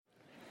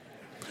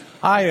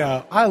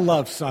I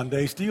love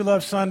Sundays. Do you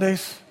love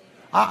Sundays?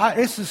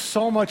 This is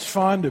so much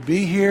fun to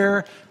be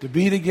here, to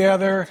be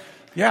together.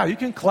 Yeah, you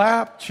can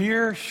clap,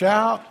 cheer,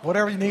 shout,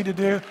 whatever you need to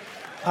do.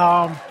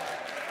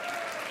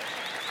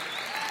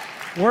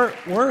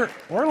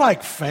 We're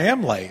like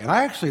family, and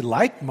I actually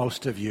like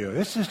most of you.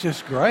 This is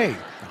just great.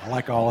 I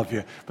like all of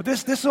you. But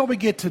this is what we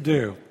get to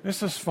do.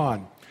 This is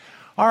fun.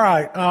 All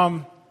right.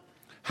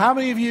 How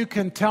many of you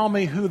can tell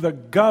me who the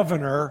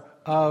governor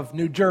of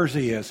New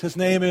Jersey is? His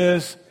name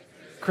is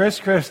Chris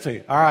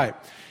Christie. All right.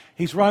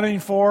 He's running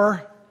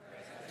for...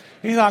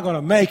 He's not going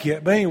to make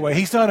it, but anyway,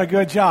 he's done a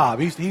good job.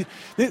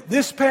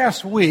 This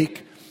past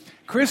week,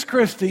 Chris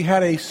Christie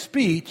had a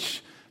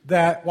speech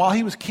that, while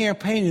he was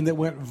campaigning, that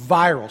went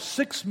viral.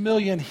 6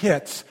 million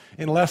hits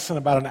in less than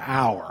about an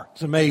hour.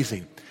 It's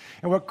amazing.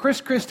 And what Chris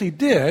Christie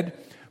did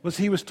was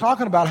he was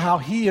talking about how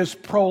he is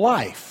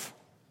pro-life.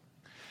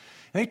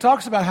 And he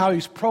talks about how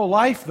he's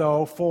pro-life,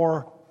 though,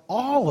 for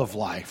all of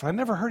life. I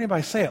never heard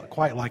anybody say it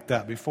quite like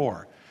that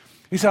before.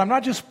 He said, I'm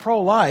not just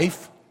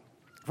pro-life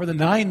for the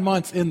 9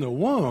 months in the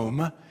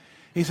womb.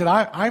 He said,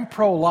 I'm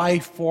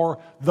pro-life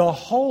for the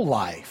whole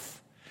life.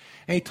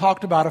 And he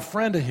talked about a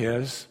friend of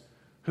his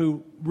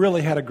who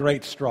really had a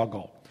great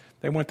struggle.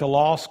 They went to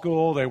law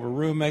school. They were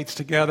roommates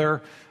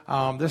together.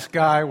 This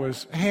guy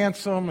was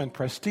handsome and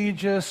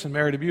prestigious and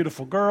married a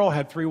beautiful girl,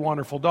 had 3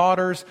 wonderful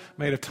daughters,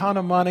 made a ton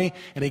of money,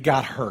 and he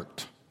got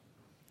hurt.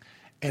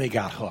 And he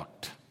got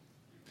hooked.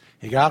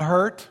 He got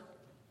hurt,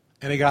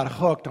 and he got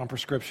hooked on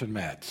prescription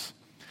meds.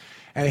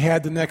 And he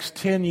had the next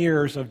 10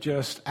 years of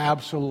just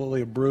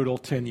absolutely a brutal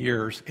 10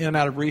 years, in and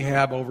out of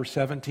rehab over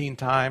 17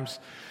 times.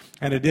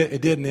 And it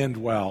didn't end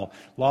well.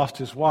 Lost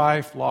his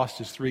wife, lost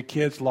his 3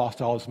 kids,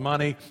 lost all his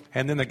money,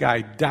 and then the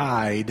guy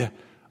died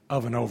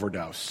of an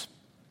overdose.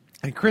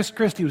 And Chris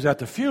Christie was at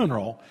the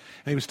funeral,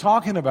 and he was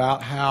talking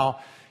about how,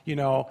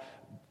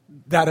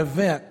 that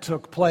event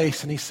took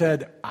place, and he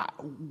said,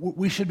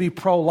 we should be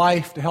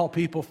pro-life to help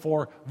people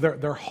for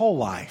their whole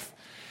life.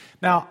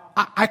 Now,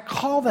 I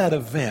call that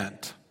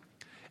event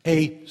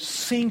a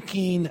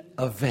sinking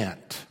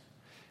event.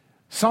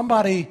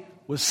 Somebody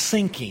was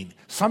sinking.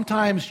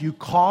 Sometimes you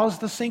cause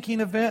the sinking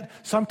event.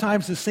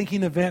 Sometimes the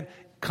sinking event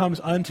comes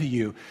unto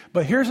you.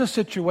 But here's a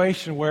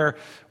situation where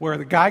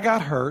the guy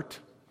got hurt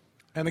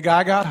and the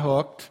guy got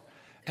hooked,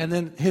 and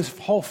then his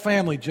whole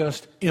family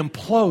just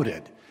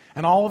imploded.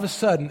 And all of a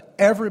sudden,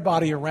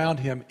 everybody around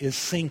him is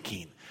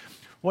sinking.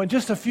 Well, in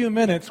just a few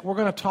minutes, we're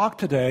going to talk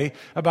today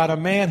about a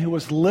man who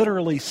was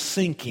literally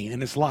sinking in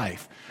his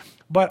life.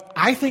 But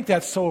I think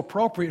that's so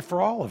appropriate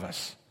for all of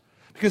us.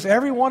 Because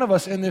every one of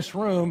us in this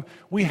room,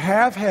 we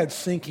have had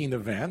sinking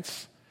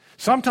events.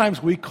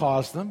 Sometimes we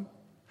caused them.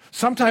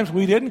 Sometimes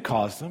we didn't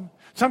cause them.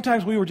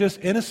 Sometimes we were just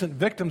innocent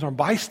victims or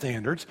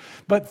bystanders.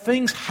 But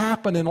things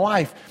happen in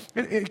life.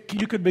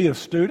 You could be a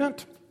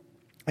student,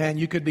 and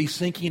you could be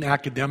sinking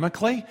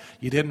academically.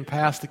 You didn't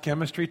pass the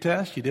chemistry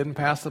test. You didn't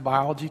pass the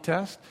biology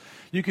test.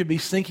 You could be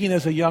sinking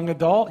as a young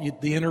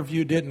adult. The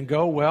interview didn't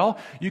go well.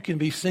 You can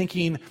be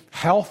sinking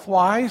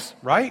health-wise,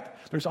 right?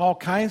 There's all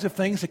kinds of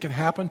things that can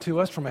happen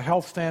to us from a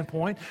health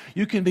standpoint.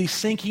 You can be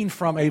sinking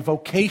from a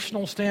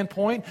vocational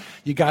standpoint.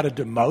 You got a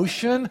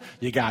demotion.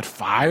 You got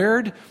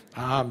fired.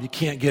 You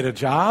can't get a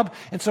job.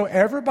 And so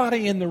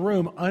everybody in the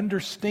room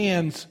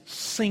understands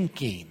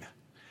sinking.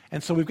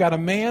 And so we've got a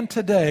man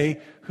today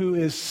who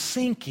is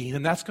sinking,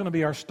 and that's going to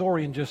be our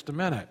story in just a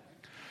minute.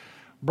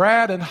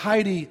 Brad and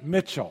Heidi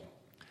Mitchell.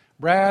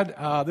 Brad,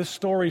 this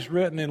story's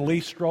written in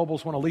Lee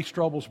Strobel's, one of Lee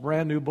Strobel's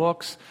brand new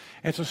books.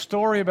 It's a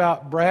story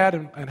about Brad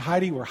and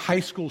Heidi were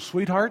high school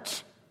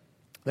sweethearts.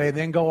 They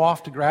then go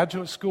off to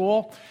graduate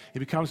school. He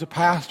becomes a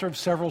pastor of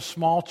several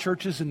small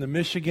churches in the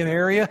Michigan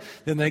area.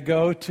 Then they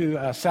go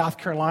to South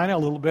Carolina, a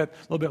little bit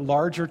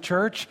larger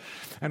church.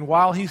 And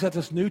while he's at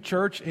this new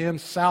church in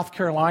South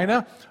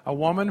Carolina, a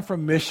woman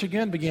from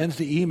Michigan begins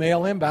to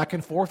email him back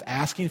and forth,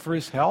 asking for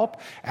his help,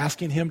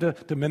 asking him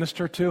to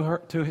minister to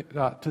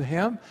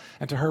him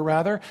and to her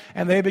rather.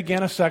 And they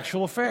begin a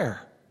sexual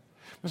affair.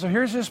 And so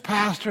here's this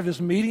pastor of this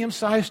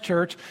medium-sized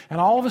church,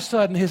 and all of a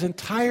sudden his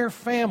entire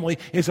family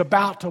is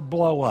about to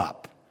blow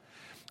up.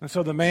 And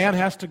so the man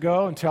has to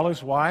go and tell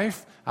his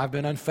wife, I've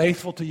been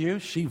unfaithful to you.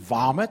 She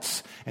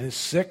vomits and is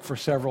sick for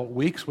several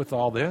weeks with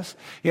all this.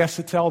 He has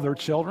to tell their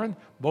children,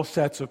 both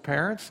sets of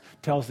parents,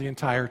 tells the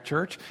entire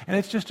church, and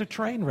it's just a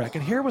train wreck.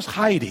 And here was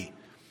Heidi.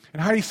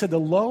 And Heidi said the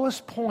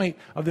lowest point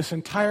of this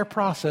entire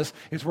process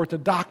is we're at the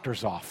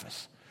doctor's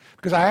office.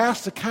 Because I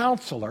asked the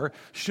counselor,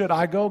 should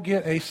I go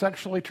get a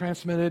sexually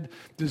transmitted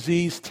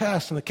disease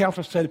test? And the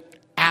counselor said,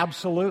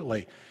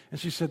 absolutely. And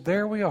she said,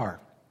 there we are.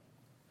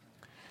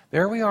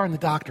 There we are in the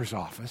doctor's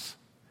office,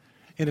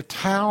 in a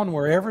town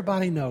where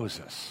everybody knows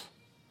us.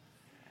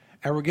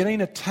 And we're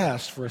getting a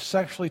test for a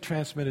sexually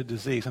transmitted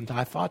disease. And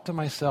I thought to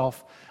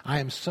myself, I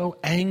am so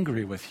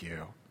angry with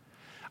you.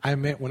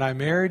 When I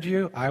married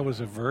you, I was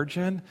a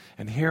virgin,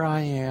 and here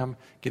I am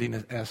getting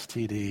an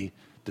STD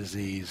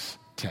disease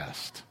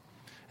test.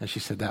 And she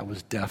said that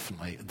was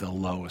definitely the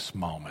lowest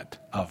moment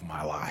of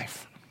my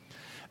life.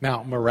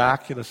 Now,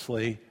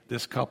 miraculously,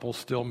 this couple's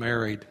still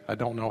married. I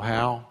don't know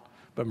how,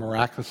 but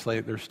miraculously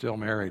they're still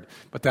married.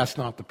 But that's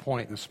not the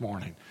point this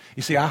morning.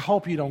 You see, I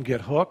hope you don't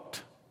get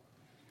hooked,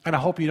 and I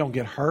hope you don't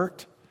get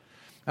hurt,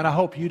 and I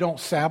hope you don't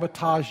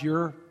sabotage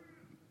your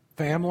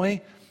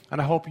family, and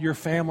I hope your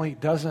family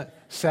doesn't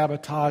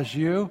sabotage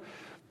you.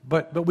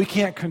 But we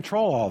can't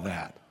control all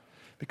that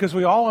because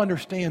we all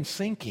understand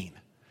sinking.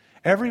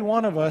 Every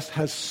one of us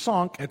has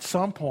sunk at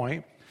some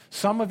point.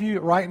 Some of you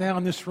right now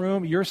in this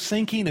room, you're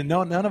sinking and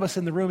none of us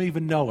in the room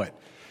even know it.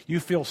 You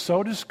feel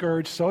so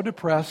discouraged, so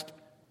depressed,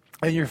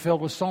 and you're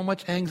filled with so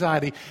much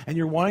anxiety, and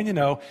you're wanting to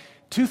know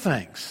two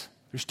things.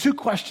 There's two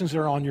questions that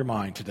are on your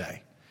mind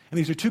today. And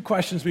these are two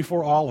questions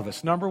before all of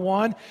us. Number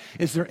one,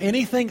 is there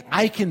anything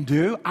I can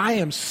do? I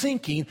am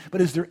sinking,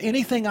 but is there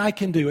anything I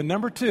can do? And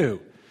number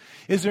two,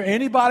 is there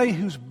anybody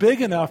who's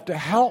big enough to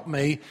help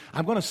me?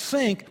 I'm going to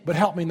sink, but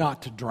help me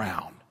not to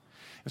drown.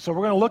 And so we're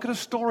going to look at a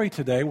story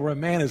today where a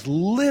man is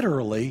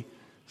literally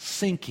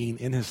sinking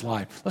in his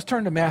life. Let's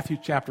turn to Matthew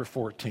chapter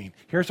 14.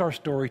 Here's our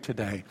story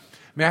today.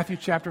 Matthew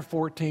chapter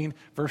 14,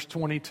 verse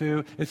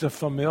 22. It's a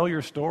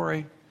familiar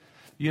story.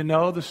 You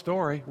know the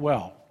story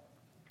well.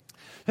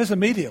 It says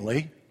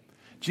immediately,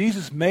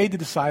 Jesus made the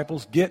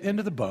disciples get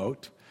into the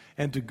boat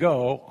and to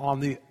go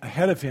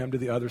ahead of him to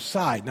the other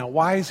side. Now,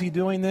 why is he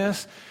doing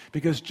this?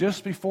 Because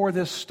just before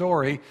this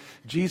story,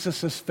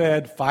 Jesus has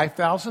fed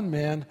 5,000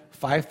 men,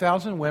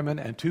 5,000 women,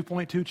 and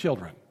 2.2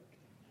 children.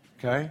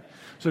 Okay?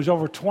 So there's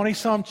over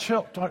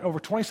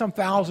 20-some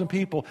thousand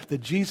people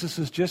that Jesus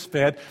has just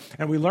fed.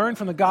 And we learn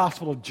from the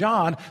Gospel of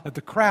John that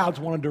the crowds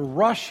wanted to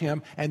rush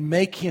him and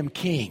make him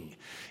king.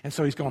 And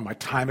so he's going, my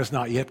time has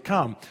not yet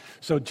come.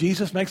 So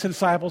Jesus makes the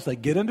disciples, they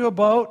get into a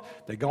boat,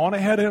 they go on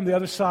ahead of him to the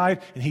other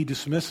side, and he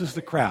dismisses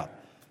the crowd.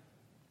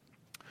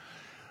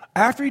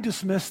 After he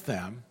dismissed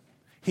them,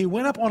 he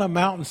went up on a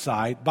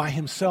mountainside by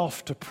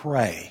himself to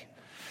pray.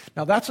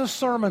 Now that's a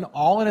sermon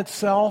all in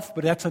itself,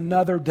 but that's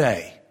another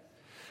day.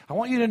 I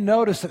want you to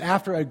notice that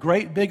after a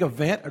great big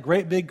event, a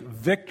great big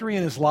victory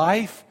in his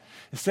life,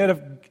 instead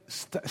of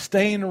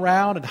staying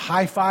around and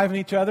high-fiving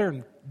each other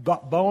and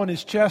bowing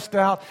his chest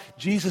out,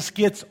 Jesus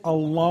gets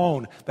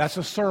alone. That's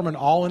a sermon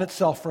all in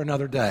itself for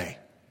another day.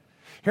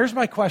 Here's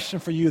my question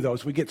for you, though,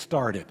 as we get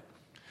started.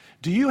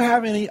 Do you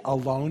have any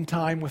alone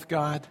time with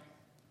God?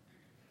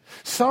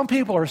 Some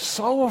people are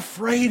so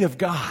afraid of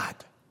God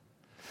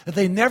that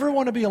they never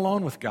want to be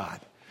alone with God.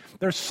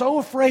 They're so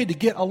afraid to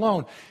get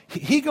alone.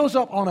 He goes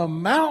up on a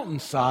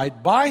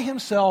mountainside by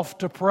himself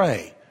to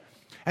pray.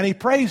 And he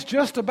prays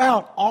just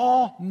about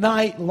all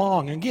night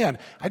long. Again,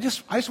 I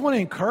just want to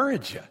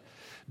encourage you.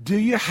 Do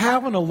you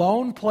have an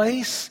alone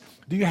place?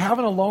 Do you have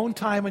an alone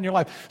time in your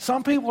life?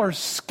 Some people are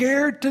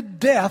scared to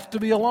death to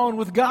be alone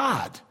with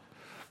God.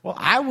 Well,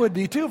 I would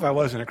be too if I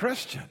wasn't a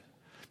Christian.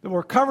 That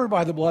we're covered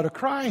by the blood of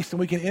Christ and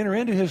we can enter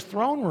into his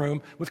throne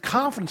room with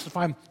confidence to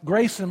find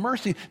grace and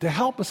mercy to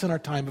help us in our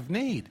time of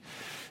need.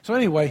 So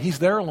anyway, he's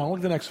there alone. Look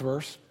at the next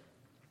verse.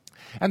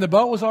 And the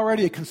boat was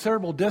already a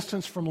considerable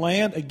distance from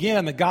land.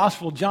 Again, the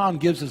Gospel of John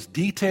gives us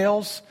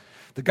details.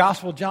 The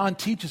Gospel of John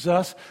teaches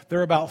us they've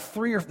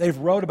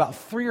rowed about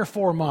 3 or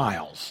 4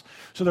 miles.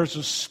 So there's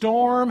a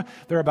storm.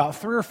 They're about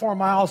 3 or 4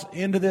 miles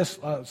into this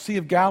Sea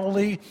of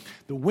Galilee.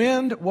 The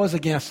wind was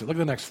against it. Look at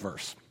the next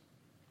verse.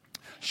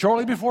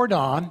 Shortly before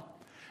dawn,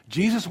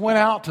 Jesus went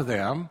out to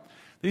them.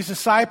 These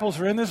disciples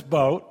are in this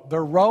boat.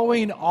 They're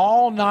rowing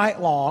all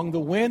night long. The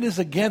wind is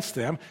against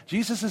them.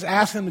 Jesus is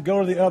asking them to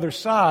go to the other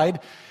side.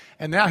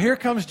 And now here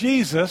comes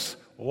Jesus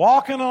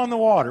walking on the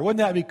water. Wouldn't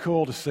that be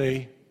cool to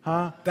see?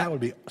 Huh? That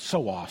would be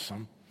so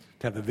awesome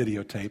to have the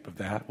videotape of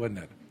that,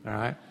 wouldn't it? All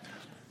right.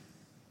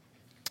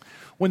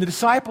 When the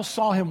disciples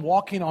saw him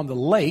walking on the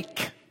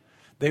lake,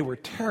 they were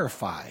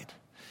terrified.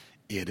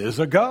 It is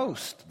a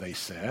ghost, they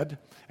said,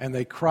 and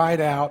they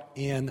cried out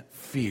in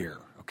fear.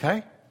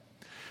 Okay?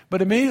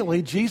 But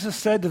immediately Jesus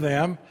said to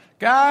them,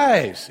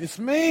 guys, it's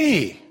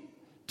me.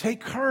 Take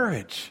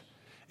courage.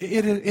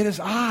 It is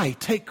I.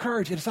 Take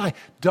courage. It is I.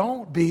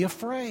 Don't be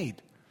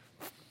afraid.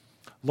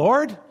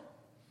 Lord,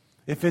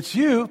 if it's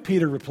you,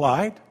 Peter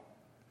replied.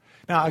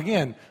 Now,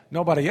 again,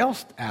 nobody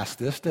else asked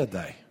this, did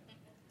they?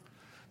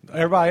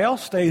 Everybody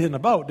else stayed in the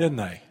boat, didn't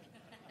they?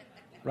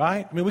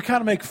 Right? I mean, we kind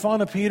of make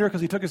fun of Peter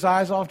because he took his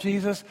eyes off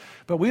Jesus,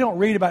 but we don't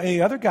read about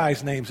any other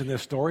guys' names in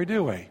this story,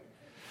 do we?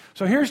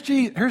 So here's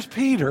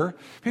Peter.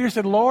 Peter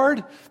said,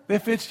 Lord,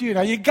 if it's you.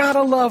 Now, you got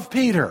to love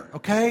Peter,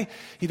 okay?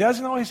 He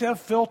doesn't always have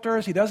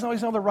filters. He doesn't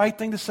always know the right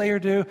thing to say or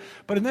do.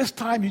 But in this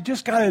time, you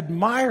just got to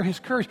admire his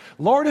courage.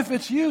 Lord, if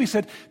it's you, he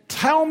said,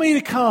 tell me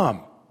to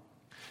come.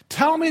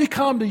 Tell me to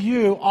come to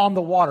you on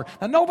the water.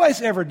 Now,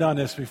 nobody's ever done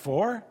this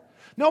before.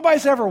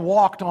 Nobody's ever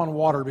walked on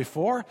water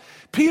before.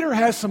 Peter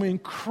has some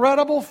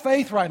incredible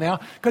faith right now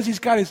because he's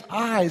got his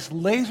eyes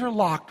laser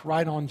locked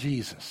right on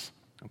Jesus,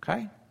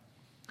 okay?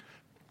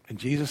 And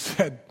Jesus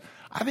said,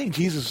 I think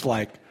Jesus is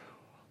like,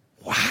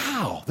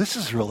 wow, this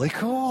is really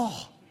cool.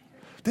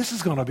 This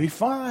is going to be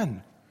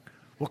fun.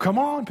 Well, come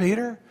on,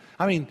 Peter.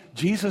 I mean,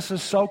 Jesus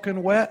is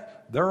soaking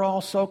wet. They're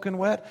all soaking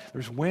wet.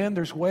 There's wind,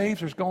 there's waves,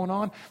 there's going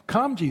on.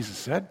 Come, Jesus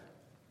said.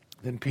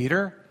 Then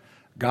Peter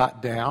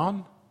got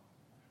down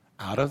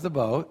out of the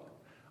boat.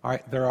 All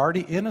right, they're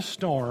already in a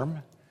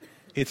storm.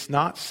 It's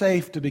not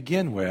safe to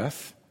begin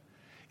with.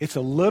 It's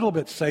a little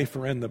bit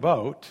safer in the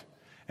boat.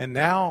 And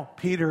now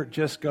Peter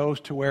just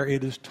goes to where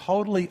it is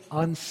totally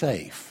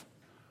unsafe.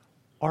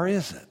 Or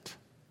is it?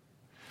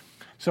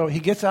 So he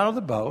gets out of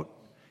the boat,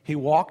 he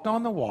walked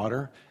on the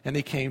water, and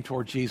he came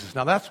toward Jesus.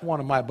 Now that's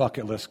one of my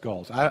bucket list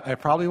goals.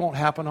 It probably won't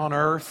happen on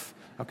earth,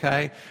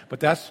 okay? But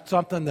that's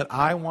something that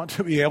I want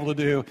to be able to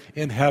do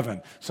in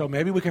heaven. So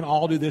maybe we can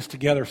all do this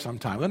together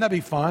sometime. Wouldn't that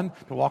be fun,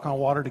 to walk on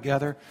water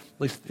together?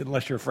 At least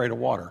unless you're afraid of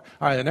water.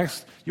 All right, the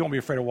next, you won't be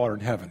afraid of water in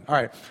heaven. All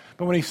right,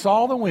 but when he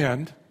saw the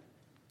wind,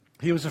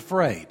 he was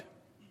afraid.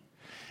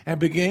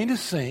 And beginning to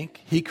sink,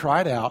 he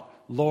cried out,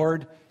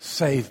 Lord,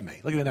 save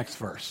me. Look at the next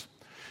verse.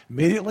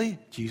 Immediately,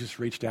 Jesus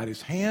reached out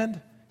his hand.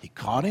 He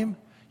caught him.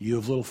 You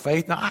have little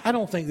faith. Now, I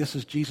don't think this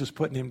is Jesus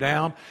putting him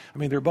down. I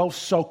mean, they're both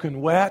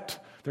soaking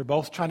wet. They're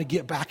both trying to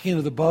get back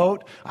into the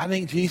boat. I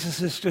think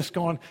Jesus is just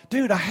going,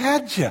 dude, I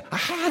had you.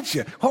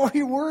 What were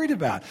you worried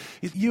about?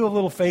 You have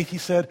little faith, he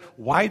said.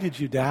 Why did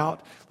you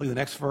doubt? Look at the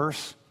next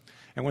verse.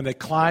 And when they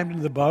climbed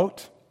into the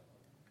boat,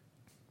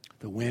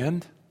 the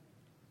wind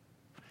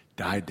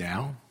died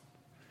down.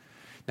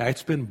 Now,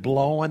 it's been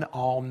blowing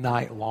all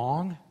night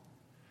long.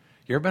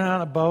 You ever been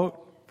on a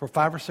boat for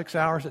 5 or 6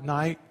 hours at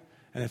night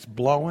and it's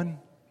blowing?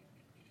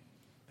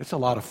 It's a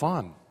lot of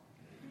fun.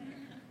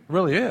 It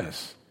really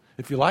is,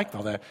 if you liked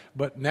all that.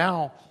 But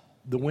now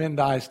the wind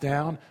dies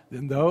down.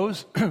 Then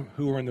those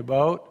who were in the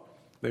boat,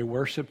 they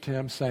worshiped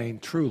him, saying,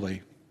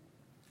 truly,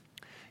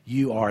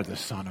 you are the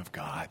Son of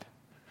God.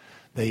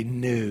 They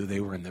knew they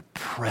were in the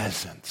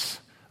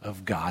presence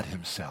of God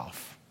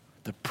himself,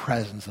 the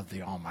presence of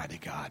the Almighty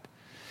God.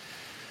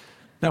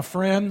 Now,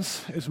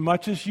 friends, as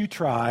much as you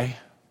try,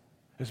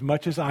 as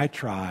much as I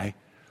try,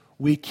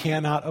 we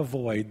cannot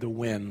avoid the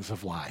winds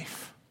of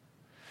life.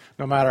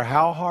 No matter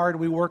how hard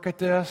we work at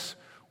this,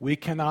 we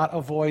cannot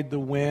avoid the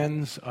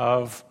winds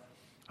of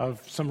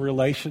some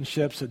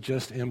relationships that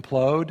just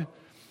implode.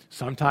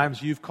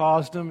 Sometimes you've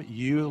caused them.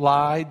 You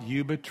lied,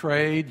 you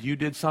betrayed, you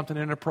did something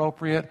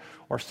inappropriate,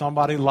 or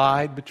somebody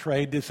lied,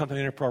 betrayed, did something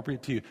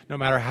inappropriate to you. No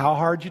matter how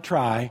hard you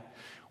try,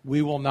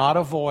 we will not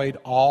avoid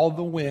all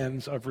the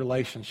winds of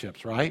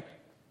relationships, right?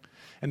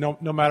 And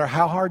no matter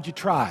how hard you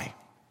try,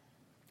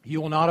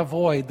 you will not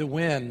avoid the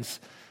winds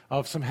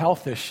of some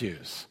health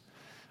issues.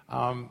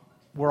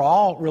 We're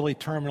all really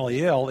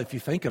terminally ill if you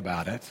think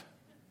about it,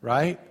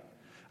 right?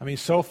 I mean,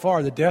 so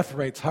far the death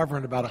rate's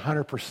hovering about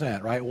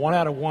 100%, right? 1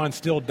 out of 1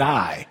 still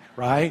die,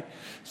 right?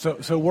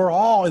 So we're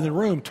all in the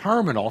room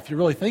terminal if you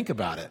really think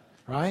about it,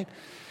 right?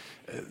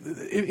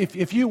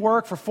 If you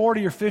work for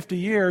 40 or 50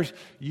 years,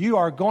 you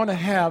are going to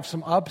have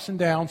some ups and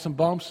downs, some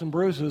bumps and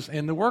bruises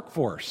in the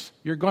workforce.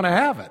 You're going to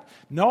have it.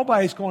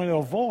 Nobody's going to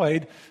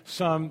avoid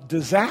some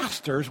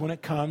disasters when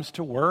it comes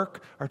to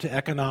work or to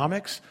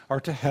economics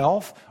or to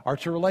health or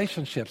to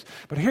relationships.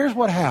 But here's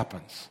what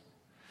happens.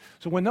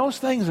 So when those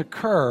things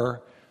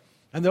occur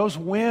and those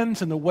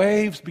winds and the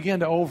waves begin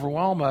to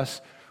overwhelm us,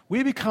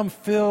 we become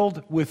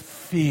filled with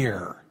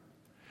fear.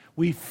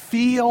 We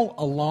feel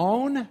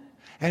alone.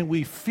 And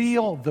we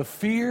feel the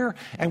fear.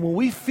 And when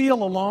we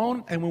feel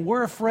alone and when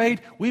we're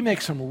afraid, we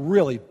make some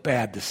really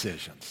bad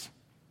decisions.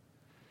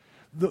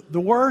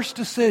 The worst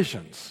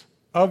decisions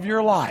of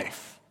your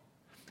life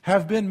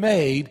have been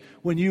made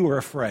when you were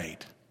afraid.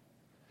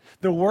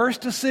 The worst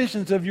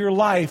decisions of your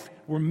life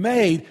were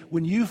made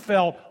when you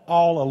felt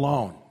all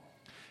alone.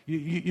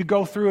 You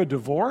go through a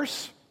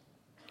divorce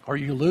or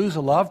you lose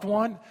a loved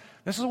one.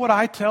 This is what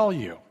I tell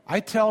you. I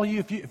tell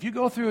you, if you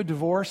go through a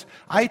divorce,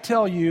 I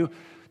tell you,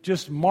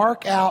 just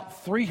mark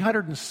out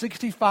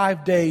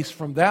 365 days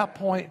from that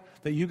point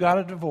that you got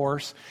a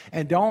divorce,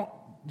 and don't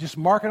just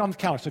mark it on the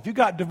calendar. So if you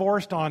got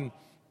divorced on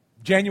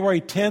January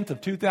 10th of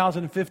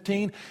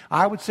 2015,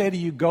 I would say to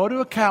you, go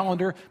to a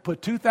calendar,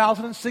 put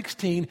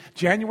 2016,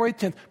 January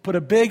 10th, put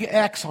a big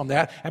X on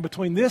that, and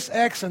between this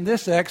X and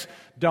this X,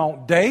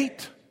 don't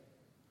date,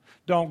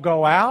 don't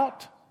go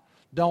out,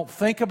 don't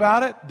think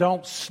about it,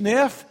 don't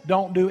sniff,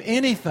 don't do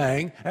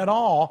anything at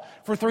all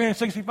for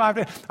 365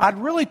 days. I'd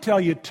really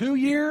tell you 2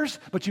 years,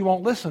 but you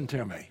won't listen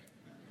to me.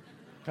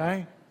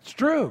 Okay? It's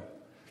true.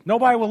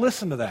 Nobody will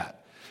listen to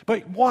that.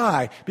 But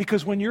why?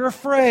 Because when you're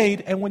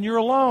afraid and when you're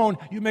alone,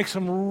 you make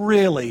some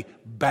really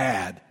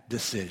bad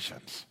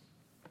decisions.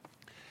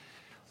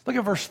 Look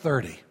at verse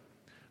 30.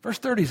 Verse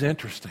 30 is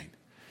interesting.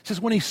 It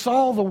says, when he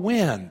saw the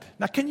wind.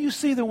 Now, can you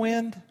see the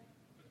wind?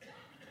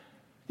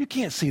 You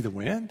can't see the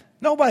wind.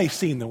 Nobody's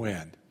seen the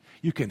wind.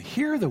 You can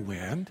hear the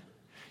wind.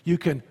 You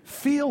can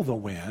feel the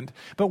wind.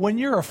 But when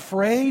you're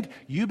afraid,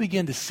 you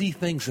begin to see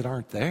things that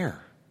aren't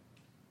there.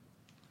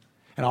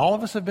 And all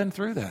of us have been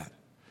through that.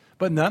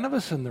 But none of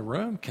us in the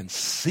room can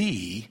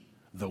see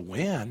the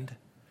wind.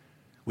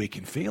 We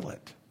can feel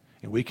it,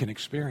 and we can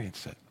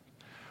experience it.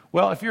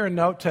 Well, if you're a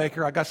note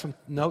taker, I got some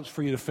notes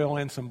for you to fill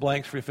in, some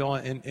blanks for you to fill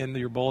in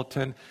your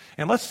bulletin.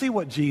 And let's see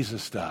what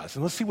Jesus does,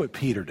 and let's see what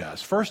Peter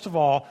does. First of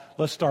all,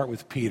 let's start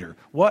with Peter.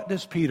 What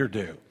does Peter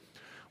do?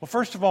 Well,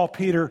 first of all,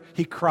 Peter,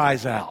 he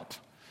cries out.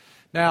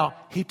 Now,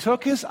 he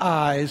took his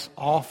eyes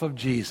off of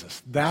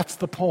Jesus. That's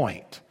the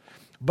point.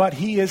 But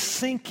he is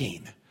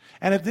sinking.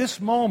 And at this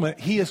moment,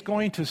 he is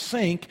going to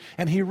sink,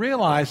 and he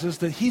realizes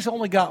that he's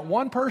only got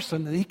one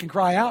person that he can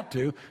cry out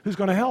to who's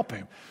going to help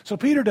him. So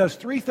Peter does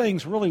three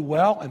things really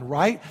well and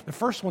right. The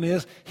first one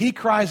is he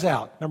cries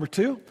out. Number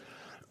two,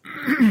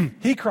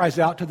 he cries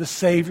out to the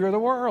Savior of the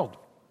world.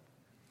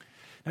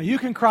 Now, you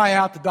can cry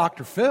out to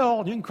Dr. Phil,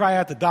 and you can cry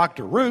out to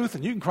Dr. Ruth,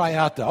 and you can cry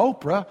out to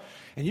Oprah,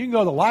 and you can go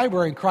to the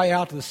library and cry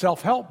out to the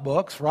self-help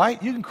books,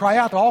 right? You can cry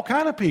out to all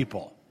kind of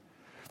people.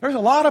 There's a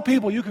lot of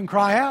people you can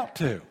cry out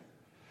to.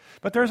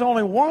 But there's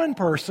only one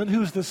person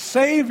who's the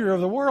Savior of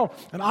the world.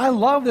 And I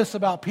love this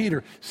about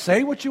Peter.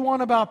 Say what you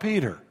want about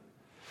Peter.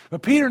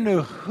 But Peter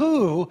knew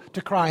who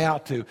to cry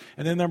out to.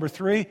 And then number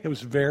three, it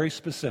was very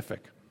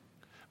specific.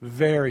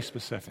 Very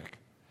specific.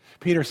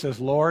 Peter says,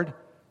 Lord,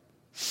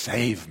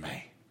 save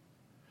me.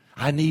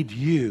 I need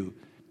you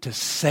to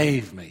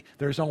save me.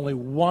 There's only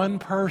one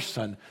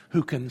person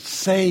who can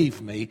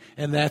save me,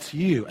 and that's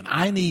you. And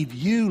I need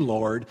you,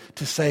 Lord,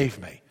 to save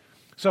me.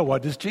 So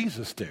what does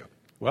Jesus do?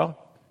 Well,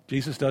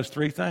 Jesus does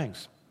three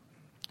things.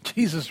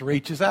 Jesus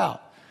reaches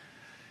out.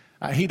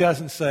 He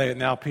doesn't say,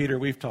 now, Peter,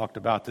 we've talked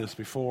about this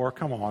before.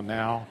 Come on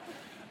now.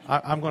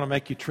 I'm going to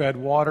make you tread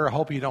water. I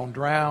hope you don't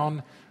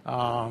drown.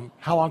 How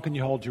long can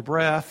you hold your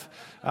breath?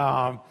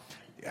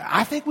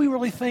 I think we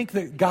really think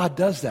that God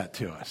does that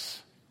to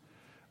us.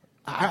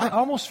 I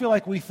almost feel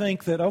like we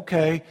think that,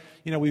 okay,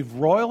 we've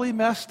royally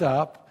messed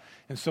up,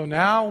 and so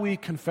now we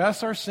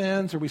confess our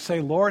sins, or we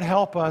say, Lord,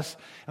 help us,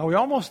 and we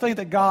almost think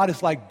that God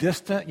is like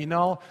distant,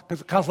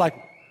 because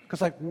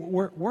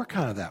we're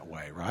kind of that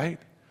way, right?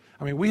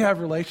 I mean, we have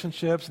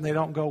relationships, and they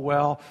don't go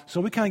well, so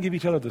we kind of give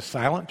each other the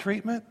silent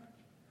treatment.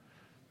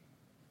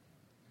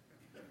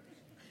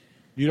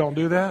 You don't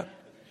do that?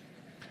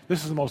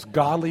 This is the most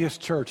godliest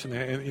church in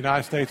the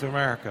United States of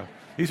America.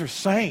 These are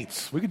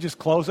saints. We could just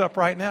close up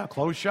right now,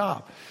 close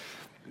shop.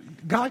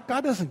 God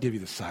doesn't give you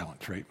the silent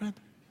treatment.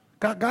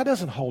 God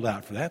doesn't hold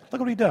out for that.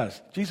 Look what he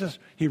does. Jesus,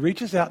 he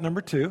reaches out,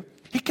 number two.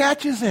 He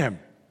catches him.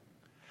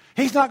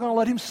 He's not going to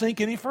let him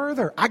sink any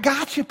further. I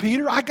got you,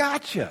 Peter. I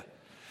got you.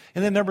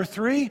 And then number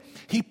three,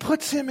 he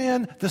puts him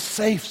in the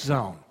safe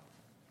zone.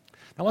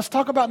 Now let's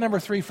talk about number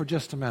three for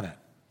just a minute.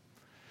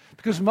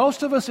 Because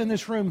most of us in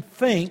this room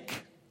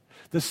think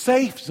the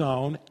safe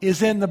zone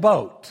is in the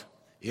boat.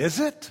 Is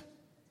it?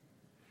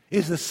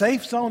 Is the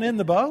safe zone in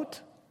the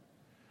boat?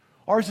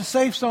 Or is the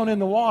safe zone in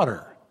the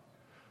water?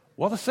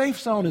 Well, the safe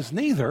zone is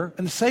neither,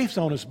 and the safe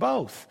zone is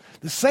both.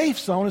 The safe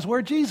zone is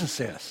where Jesus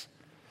is.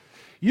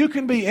 You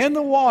can be in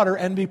the water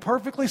and be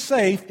perfectly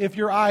safe if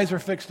your eyes are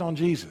fixed on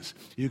Jesus.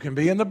 You can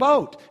be in the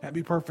boat and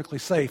be perfectly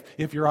safe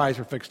if your eyes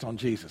are fixed on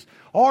Jesus.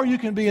 Or you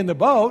can be in the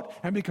boat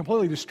and be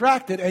completely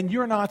distracted and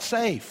you're not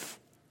safe.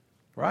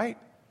 Right?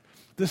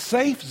 The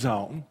safe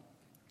zone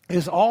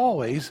is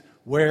always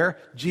where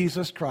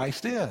Jesus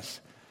Christ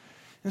is.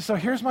 And so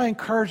here's my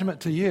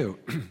encouragement to you.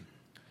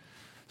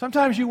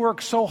 Sometimes you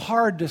work so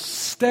hard to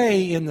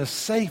stay in the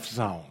safe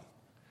zone.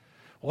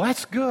 Well,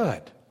 that's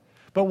good.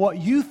 But what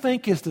you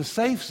think is the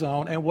safe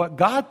zone and what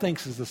God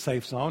thinks is the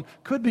safe zone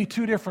could be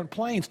two different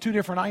planes, two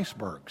different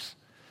icebergs.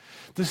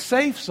 The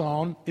safe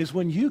zone is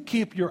when you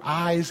keep your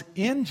eyes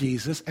in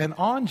Jesus and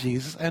on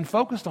Jesus and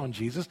focused on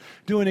Jesus,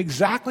 doing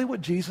exactly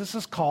what Jesus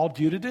has called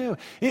you to do.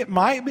 It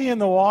might be in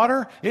the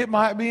water, it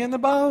might be in the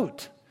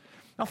boat.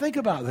 Now think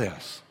about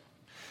this.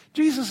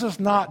 Jesus is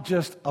not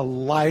just a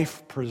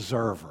life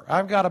preserver.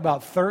 I've got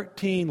about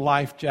 13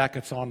 life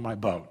jackets on my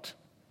boat.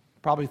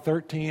 Probably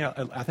 13.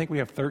 I think we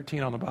have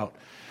 13 on the boat.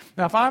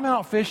 Now, if I'm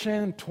out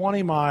fishing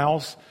 20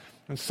 miles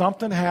and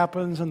something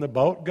happens and the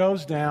boat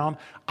goes down,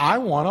 I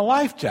want a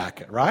life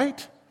jacket,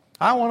 right?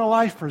 I want a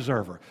life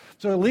preserver.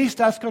 So at least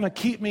that's going to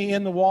keep me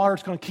in the water.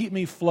 It's going to keep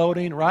me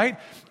floating, right?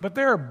 But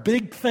there are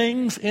big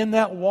things in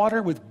that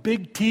water with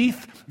big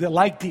teeth that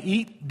like to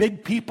eat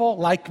big people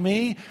like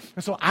me.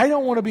 And so I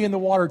don't want to be in the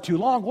water too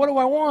long. What do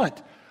I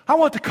want? I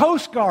want the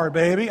Coast Guard,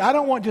 baby. I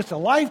don't want just a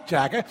life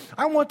jacket.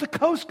 I want the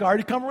Coast Guard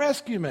to come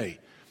rescue me.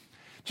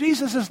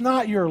 Jesus is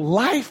not your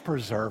life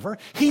preserver.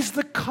 He's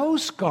the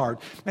Coast Guard.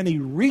 And he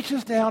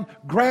reaches down,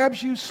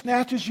 grabs you,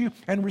 snatches you,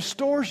 and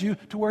restores you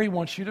to where he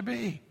wants you to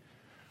be.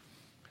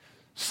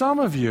 Some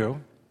of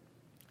you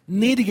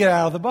need to get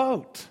out of the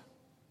boat.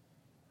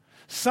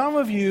 Some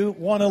of you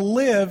want to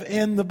live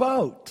in the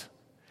boat.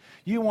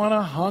 You want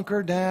to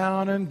hunker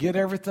down and get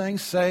everything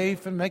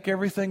safe and make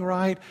everything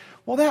right.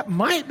 Well, that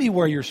might be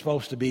where you're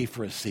supposed to be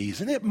for a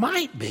season. It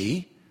might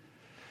be.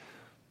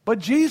 But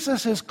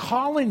Jesus is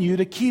calling you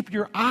to keep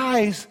your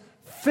eyes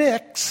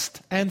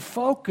fixed and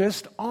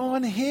focused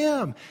on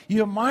him.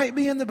 You might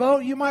be in the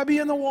boat, you might be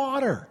in the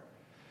water.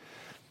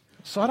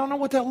 So I don't know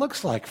what that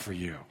looks like for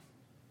you.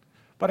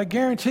 But I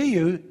guarantee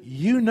you,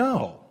 you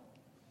know.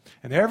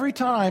 And every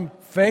time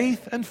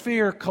faith and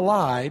fear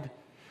collide,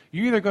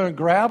 you're either going to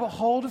grab a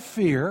hold of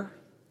fear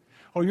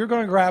or you're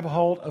going to grab a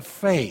hold of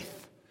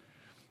faith.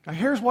 Now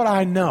here's what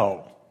I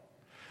know.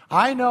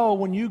 I know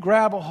when you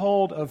grab a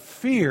hold of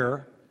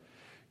fear,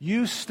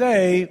 you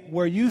stay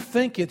where you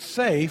think it's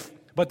safe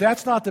But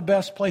that's not the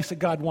best place that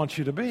God wants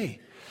you to be.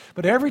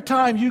 But every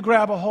time you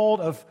grab a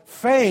hold of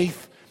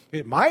faith,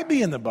 it might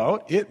be in the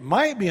boat, it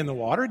might be in the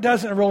water, it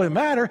doesn't really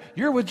matter.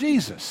 You're with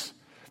Jesus.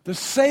 The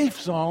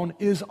safe zone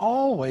is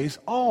always,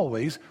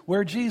 always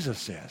where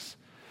Jesus is.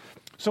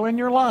 So in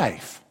your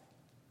life,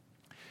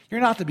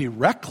 you're not to be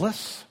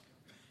reckless.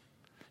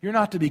 You're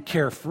not to be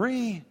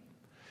carefree.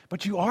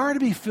 But you are to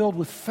be filled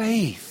with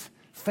faith.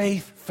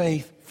 Faith,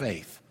 faith,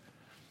 faith.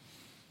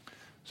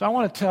 So I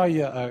want to tell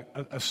you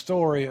a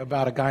story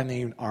about a guy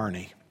named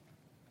Arnie.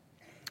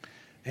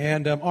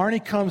 And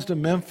Arnie comes to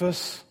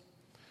Memphis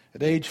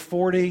at age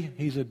 40.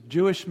 He's a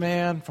Jewish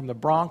man from the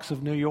Bronx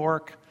of New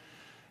York.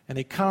 And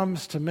he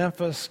comes to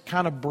Memphis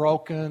kind of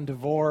broken,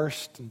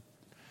 divorced, and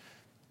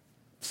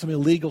some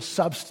illegal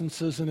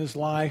substances in his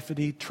life that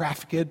he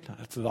trafficked.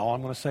 That's all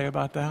I'm going to say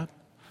about that.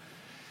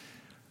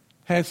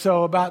 And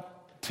so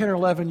about 10 or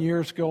 11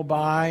 years go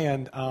by,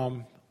 and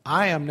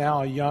I am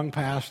now a young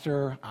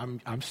pastor.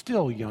 I'm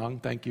still young,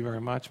 thank you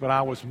very much, but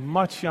I was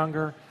much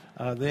younger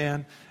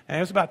then. And it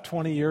was about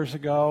 20 years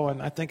ago,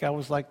 and I think I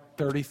was like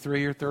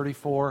 33 or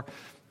 34.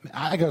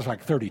 I think I was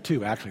like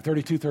 32, actually,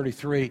 32,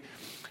 33.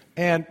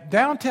 And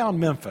downtown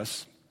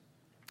Memphis,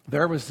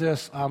 there was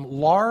this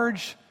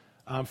large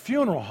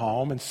funeral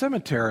home and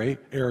cemetery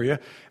area,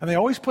 and they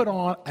always put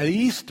on at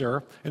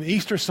Easter an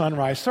Easter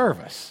sunrise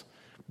service.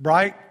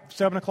 Bright,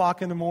 7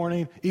 o'clock in the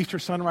morning, Easter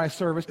sunrise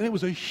service, and it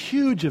was a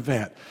huge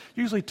event.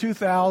 Usually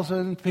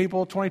 2,000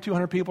 people,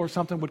 2,200 people or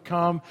something would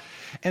come.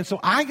 And so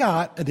I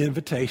got an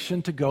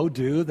invitation to go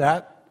do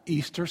that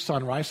Easter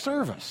sunrise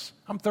service.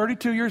 I'm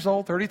 32 years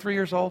old, 33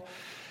 years old.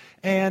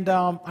 And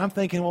I'm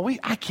thinking, well,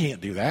 I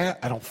can't do that,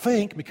 I don't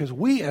think, because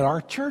we at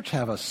our church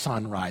have a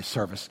sunrise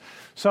service.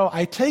 So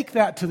I take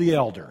that to the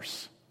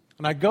elders.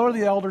 And I go to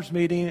the elders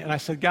meeting, and I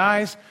said,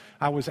 guys,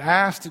 I was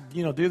asked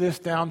to, do this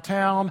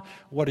downtown.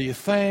 What do you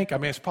think? I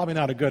mean, it's probably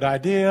not a good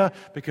idea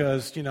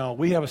because,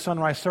 we have a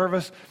sunrise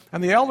service.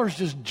 And the elders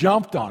just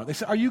jumped on it. They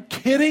said, are you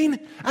kidding?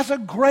 That's a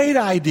great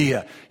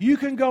idea. You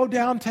can go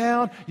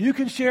downtown. You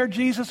can share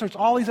Jesus. There's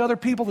all these other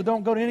people that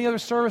don't go to any other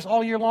service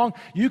all year long.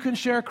 You can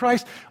share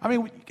Christ. I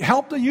mean,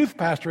 help the youth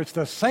pastor. It's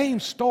the same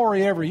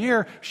story every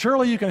year.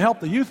 Surely you can help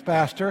the youth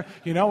pastor,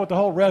 with the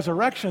whole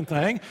resurrection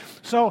thing.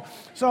 So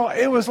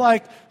it was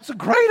like, it's a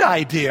great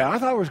idea. I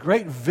thought it was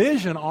great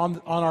vision on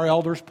our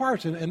elders'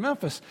 parts in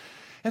Memphis.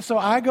 And so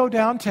I go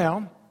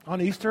downtown on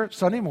Easter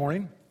Sunday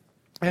morning,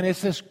 and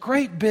it's this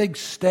great big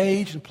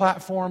stage and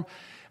platform,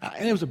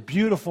 and it was a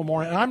beautiful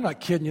morning. And I'm not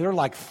kidding you, there were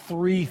like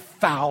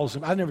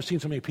 3,000. I've never seen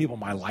so many people in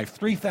my life.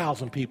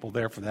 3,000 people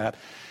there for that.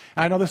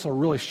 And I know this will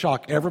really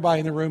shock everybody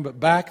in the room, but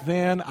back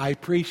then I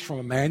preached from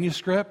a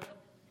manuscript.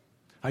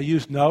 I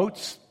used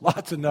notes,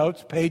 lots of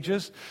notes,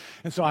 pages.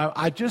 And so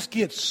I just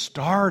get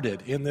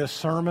started in this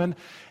sermon,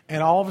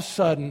 and all of a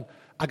sudden,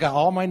 I got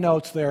all my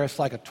notes there. It's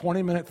like a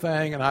 20-minute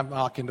thing, and I'm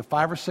like into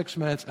 5 or 6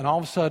 minutes, and all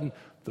of a sudden,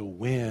 the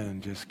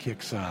wind just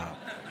kicks up.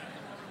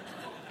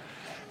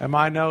 And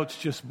my notes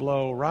just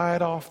blow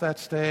right off that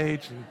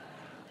stage, and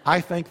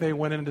I think they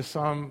went into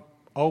some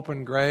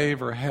open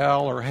grave or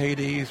hell or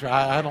Hades. Or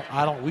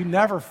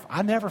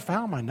I never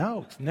found my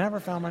notes. Never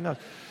found my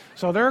notes.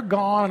 So they're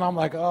gone, and I'm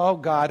like, oh,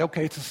 God,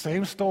 okay, it's the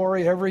same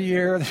story every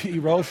year. He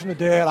rose from the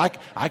dead.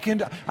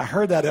 I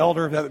heard that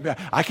elder.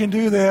 I can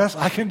do this.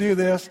 I can do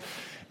this.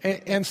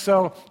 And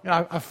so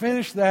I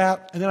finished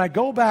that, and then I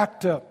go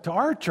back to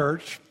our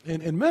church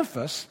in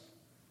Memphis,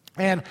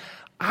 and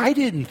I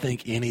didn't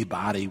think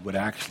anybody would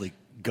actually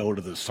go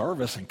to the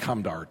service and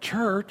come to our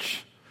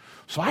church.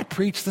 So I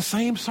preached the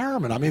same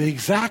sermon. I mean, the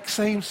exact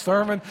same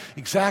sermon,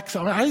 I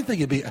didn't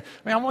think it'd be,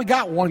 I only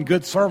got one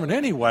good sermon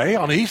anyway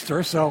on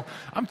Easter, so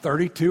I'm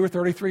 32 or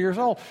 33 years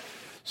old.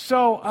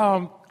 So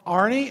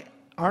Arnie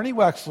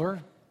Wexler,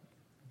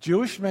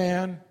 Jewish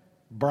man,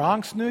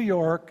 Bronx, New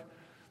York,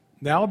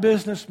 now a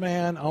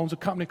businessman, owns a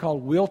company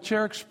called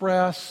Wheelchair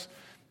Express.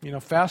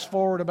 Fast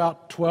forward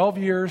about 12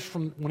 years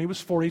from when he was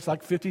 40, he's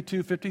like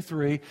 52,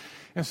 53.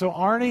 And so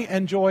Arnie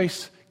and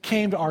Joyce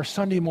came to our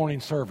Sunday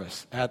morning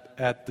service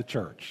at the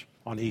church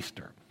on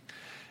Easter.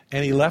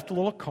 And he left a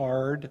little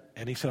card,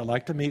 and he said, I'd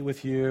like to meet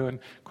with you. And,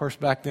 of course,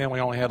 back then we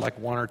only had like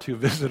 1 or 2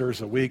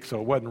 visitors a week, so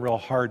it wasn't real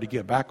hard to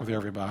get back with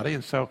everybody.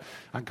 And so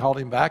I called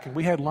him back, and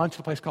we had lunch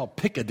at a place called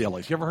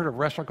Piccadilly's. You ever heard of a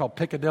restaurant called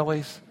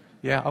Piccadilly's?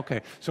 Yeah,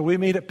 okay. So we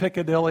meet at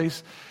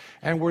Piccadilly's,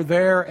 and we're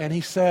there, and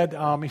he said,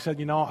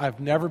 I've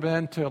never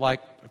been to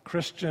like a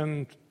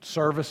Christian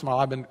service.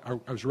 I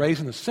was raised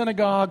in the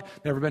synagogue,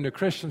 never been to a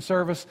Christian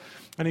service.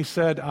 And he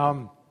said,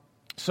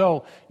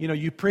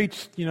 you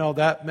preached,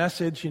 that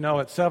message,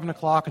 at 7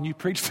 o'clock, and you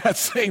preached that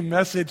same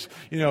message,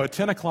 at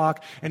 10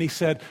 o'clock. And he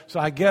said, so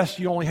I guess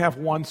you only have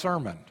one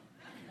sermon.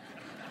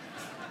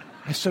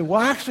 I said, well,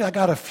 actually, I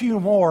got a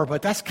few more,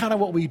 but that's kind of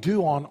what we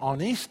do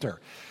on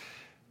Easter.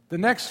 The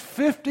next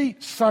 50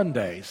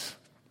 Sundays,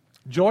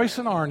 Joyce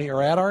and Arnie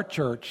are at our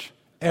church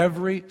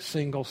every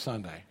single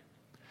Sunday.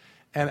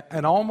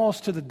 And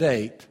almost to the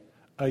date,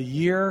 a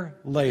year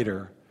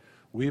later,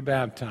 we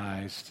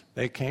baptized.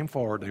 They came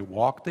forward, they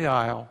walked the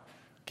aisle,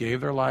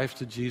 gave their lives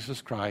to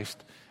Jesus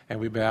Christ, and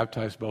we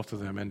baptized both of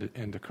them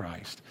into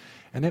Christ.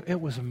 And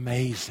it was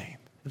amazing.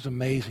 It was an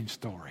amazing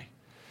story.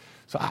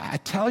 So I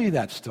tell you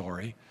that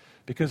story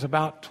because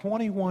about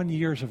 21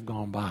 years have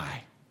gone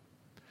by.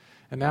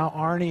 And now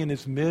Arnie in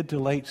his mid to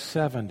late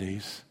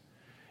 70s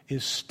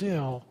is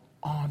still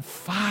on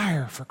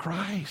fire for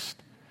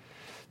Christ.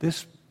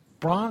 This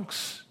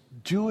Bronx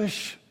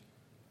Jewish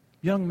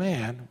young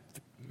man,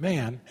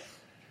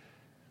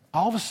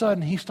 all of a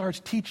sudden he starts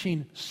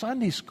teaching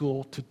Sunday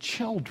school to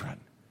children.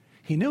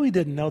 He knew he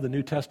didn't know the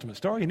New Testament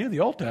story. He knew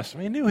the Old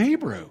Testament. He knew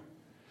Hebrew.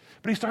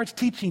 But he starts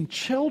teaching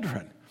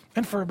children.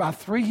 And for about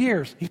 3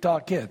 years, he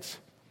taught kids.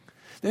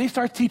 Then he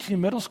starts teaching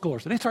middle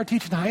schoolers. Then he starts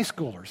teaching high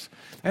schoolers.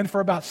 And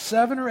for about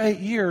 7 or 8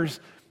 years,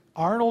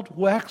 Arnold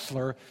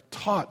Wexler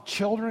taught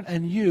children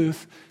and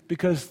youth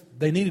because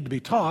they needed to be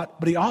taught,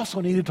 but he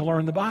also needed to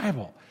learn the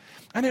Bible.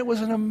 And it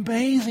was an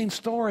amazing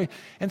story.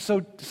 And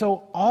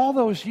so all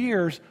those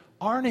years,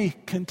 Arnie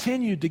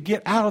continued to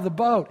get out of the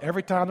boat.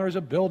 Every time there was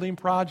a building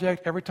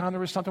project, every time there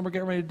was something we're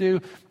getting ready to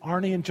do,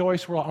 Arnie and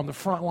Joyce were on the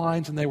front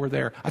lines and they were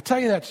there. I tell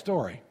you that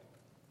story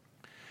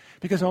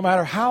because no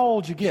matter how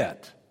old you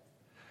get,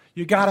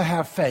 you got to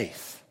have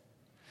faith.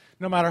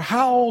 No matter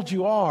how old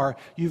you are,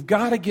 you've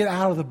got to get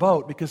out of the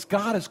boat because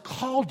God has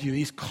called you.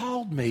 He's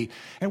called me.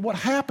 And what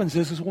happens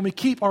is when we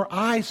keep our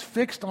eyes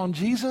fixed on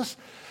Jesus,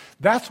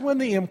 that's when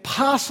the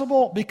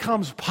impossible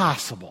becomes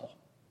possible.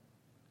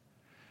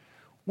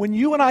 When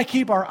you and I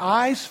keep our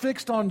eyes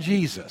fixed on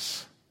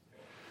Jesus,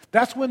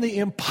 that's when the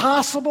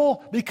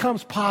impossible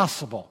becomes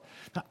possible.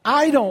 Now,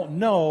 I don't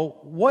know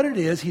what it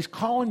is He's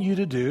calling you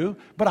to do,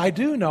 but I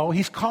do know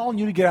He's calling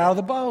you to get out of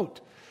the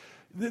boat.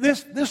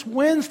 This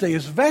Wednesday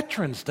is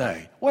Veterans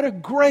Day. What a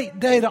great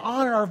day to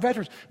honor our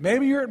veterans.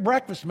 Maybe you're at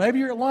breakfast, maybe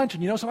you're at lunch,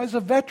 and you know somebody's a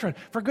veteran.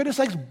 For goodness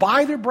sakes,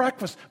 buy their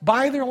breakfast,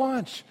 buy their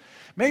lunch.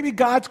 Maybe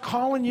God's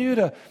calling you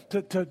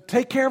to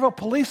take care of a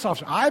police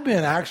officer. I've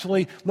been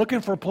actually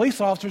looking for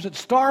police officers at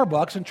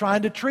Starbucks and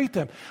trying to treat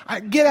them.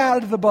 Get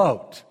out of the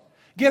boat.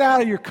 Get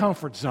out of your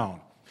comfort zone.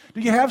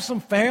 Do you have some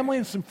family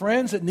and some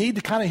friends that need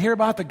to kind of hear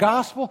about the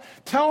gospel?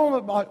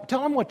 Tell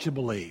them what you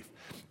believe.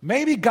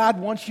 Maybe God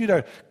wants you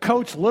to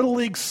coach Little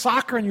League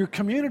soccer in your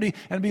community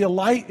and be a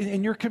light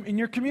in your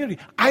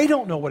community. I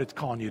don't know what it's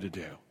calling you to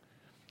do.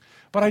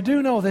 But I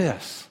do know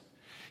this.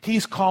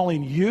 He's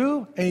calling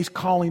you and He's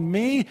calling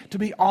me to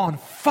be on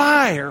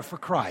fire for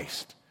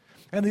Christ.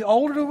 And the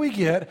older we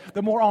get,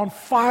 the more on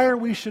fire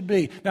we should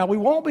be. Now, we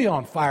won't be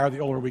on fire the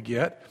older we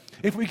get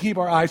if we keep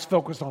our eyes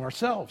focused on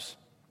ourselves.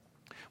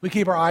 We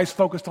keep our eyes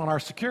focused on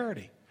our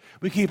security.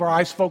 We keep our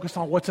eyes focused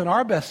on what's in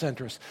our best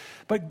interest.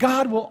 But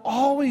God will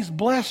always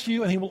bless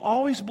you and He will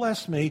always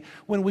bless me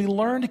when we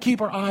learn to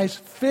keep our eyes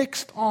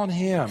fixed on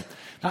Him.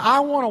 Now, I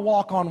want to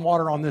walk on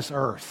water on this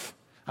earth.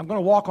 I'm going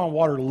to walk on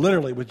water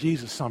literally with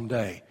Jesus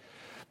someday.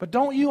 But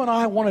don't you and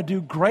I want to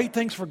do great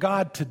things for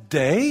God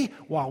today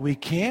while we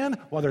can,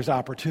 while there's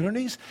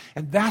opportunities?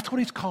 And that's what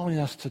He's calling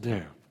us to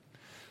do.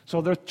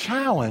 So the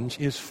challenge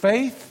is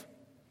faith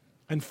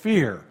and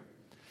fear.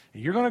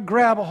 And you're going to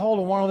grab a hold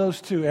of one of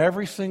those two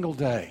every single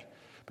day.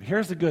 But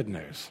here's the good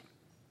news.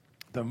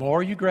 The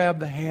more you grab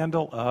the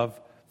handle of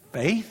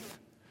faith,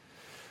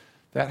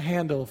 that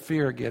handle of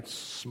fear gets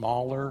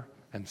smaller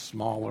and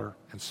smaller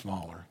and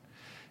smaller.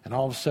 And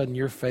all of a sudden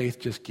your faith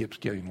just keeps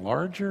getting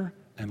larger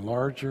and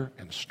larger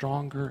and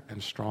stronger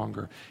and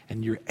stronger.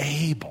 And you're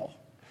able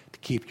to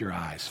keep your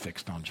eyes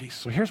fixed on Jesus.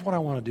 So here's what I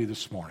want to do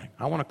this morning.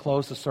 I want to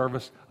close the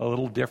service a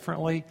little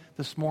differently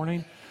this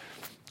morning.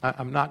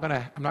 I'm not going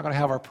to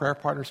have our prayer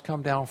partners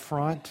come down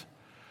front.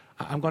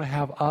 I'm going to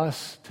have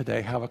us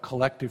today have a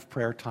collective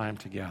prayer time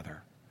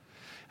together.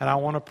 And I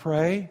want to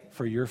pray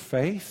for your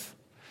faith.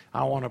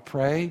 I want to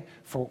pray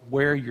for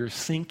where you're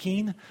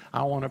sinking.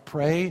 I want to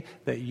pray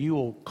that you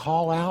will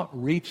call out,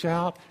 reach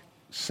out,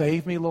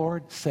 save me,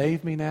 Lord,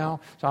 save me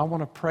now. So I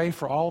want to pray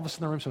for all of us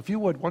in the room. So if you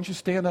would, why don't you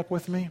stand up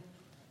with me?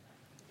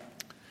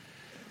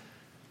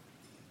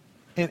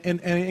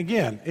 And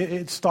again,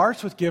 it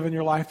starts with giving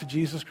your life to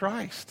Jesus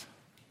Christ.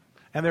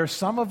 And there's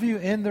some of you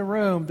in the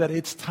room that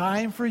it's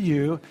time for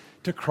you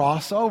to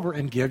cross over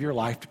and give your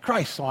life to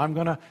Christ. So I'm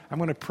going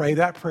to pray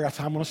that prayer. That's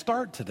how I'm going to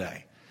start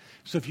today.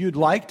 So if you'd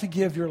like to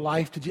give your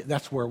life to Jesus,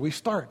 that's where we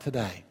start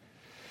today.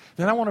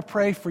 Then I want to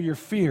pray for your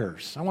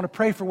fears. I want to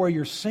pray for where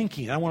you're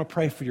sinking. I want to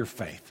pray for your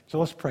faith. So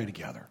let's pray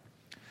together.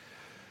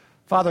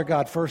 Father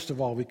God, first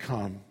of all, we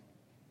come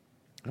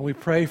and we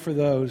pray for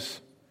those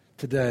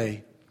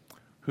today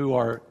who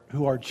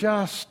are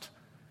just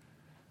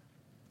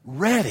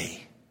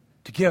ready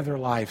to give their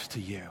lives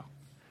to you.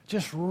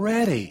 Just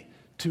ready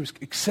to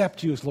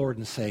accept you as Lord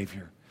and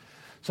Savior.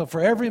 So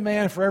for every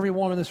man, for every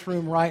woman in this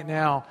room right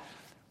now,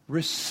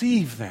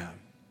 receive them.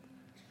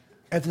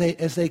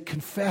 As they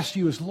confess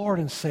you as Lord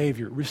and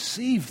Savior,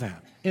 receive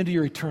them into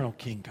your eternal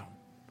kingdom.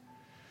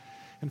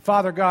 And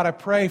Father God, I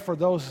pray for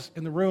those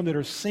in the room that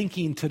are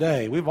sinking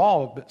today. We've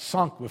all been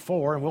sunk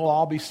before, and we'll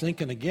all be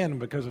sinking again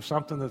because of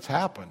something that's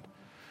happened.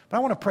 But I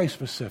want to pray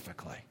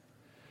specifically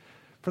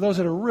for those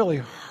that are really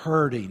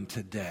hurting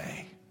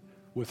today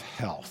with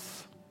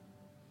health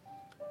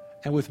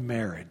and with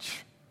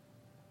marriage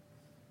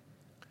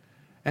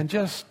and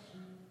just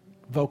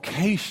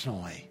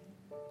vocationally,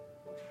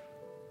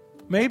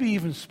 maybe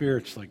even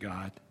spiritually,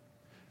 God,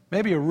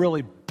 maybe a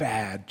really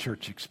bad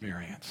church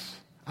experience.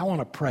 I want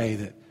to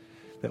pray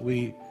that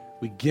we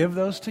give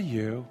those to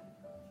you.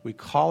 We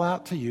call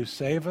out to you,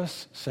 save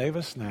us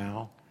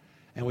now,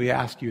 and we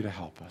ask you to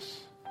help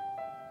us.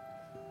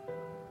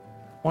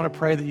 I want to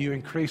pray that you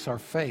increase our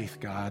faith,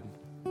 God,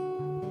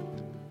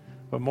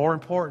 but more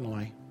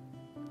importantly,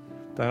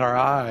 that our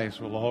eyes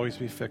will always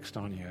be fixed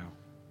on you.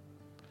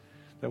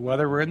 That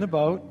whether we're in the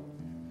boat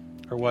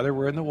or whether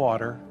we're in the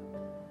water,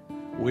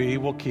 we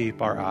will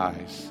keep our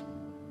eyes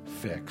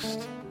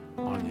fixed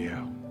on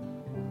you.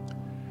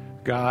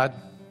 God,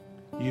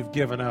 you've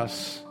given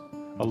us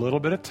a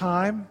little bit of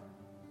time,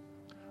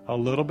 a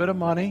little bit of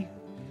money,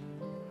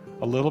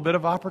 a little bit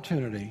of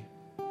opportunity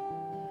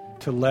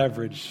to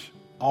leverage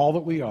all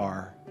that we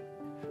are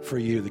for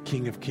you, the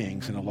King of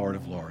Kings and the Lord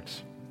of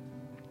Lords.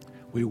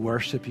 We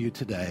worship you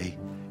today.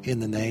 In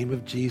the name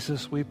of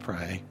Jesus we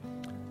pray.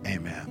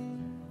 Amen.